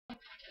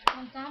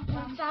Welcome to the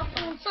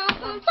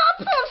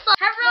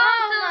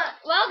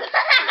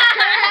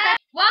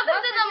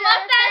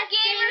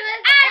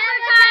MustacheGamers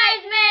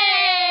Advertisements!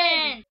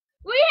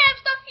 We have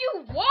stuff you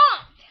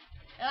want!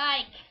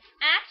 Like,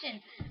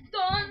 action.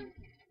 Dun,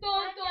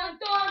 dun, dun,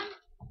 dun.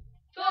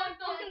 Dun,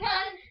 dun,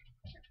 dun.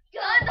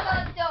 Dun,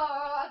 dun,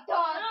 dun,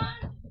 dun.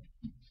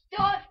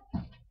 Dun,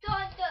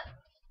 dun, dun.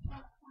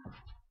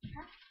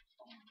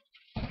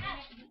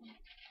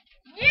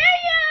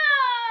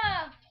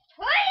 Yeah!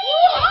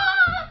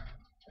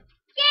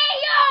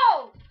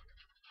 Yo!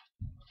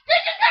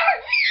 This is our...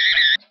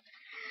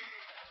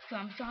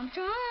 Drum, drum,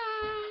 drum.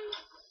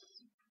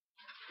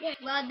 Yeah.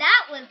 Well,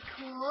 that was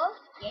cool.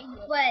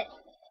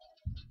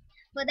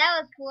 But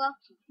that was cool.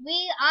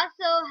 We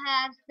also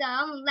have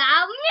some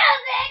loud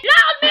music.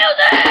 Loud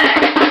music!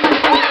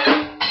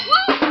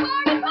 Woo!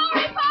 Party,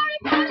 party, party,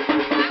 party,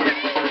 party!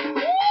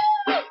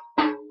 Woo!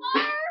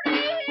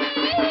 Party!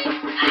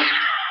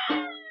 Ah!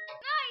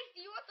 Nice. Do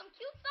you want some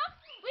cute stuff?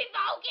 We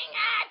fucking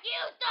have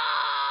cute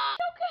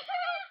stuff. Okay.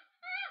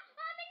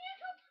 I'm in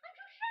YouTube. I'm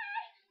too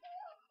shy.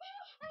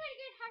 I'm gonna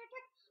get heart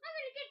attack. I'm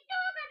gonna get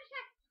dog heart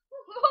attack.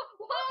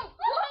 Whoa!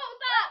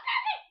 Stop!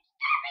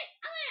 Stop it!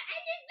 I'm gonna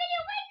end this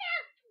video right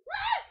now.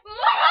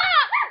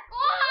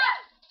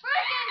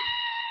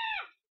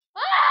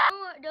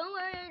 Don't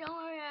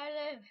worry, I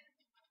live.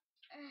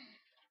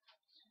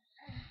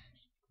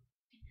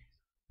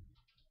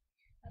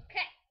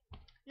 Okay.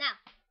 Now,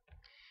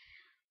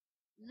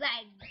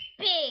 like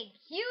big,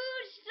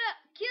 huge,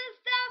 cute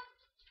stuff.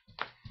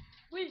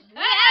 We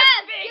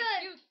have big good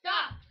cute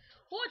stuff.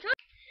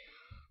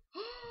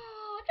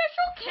 Oh, that's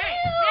so cute.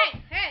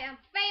 Hey, I'm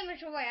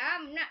famous away.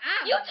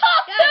 You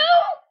talk too?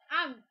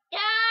 I'm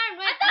done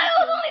with I thought it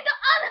was only the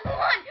other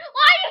one.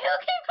 Why do you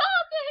keep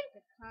talking?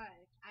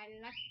 Because I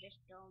left this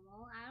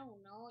domo. I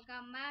don't know. It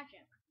got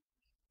magic.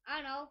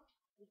 I know.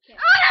 You can't.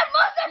 Oh, that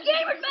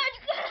MustacheGamers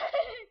magic.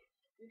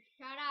 You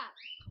shut up.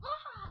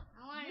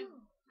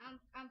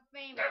 I'm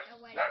famous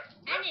away.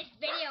 End this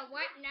video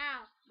right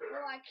now,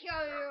 or I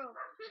kill you.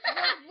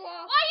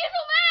 Why are you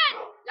so mad?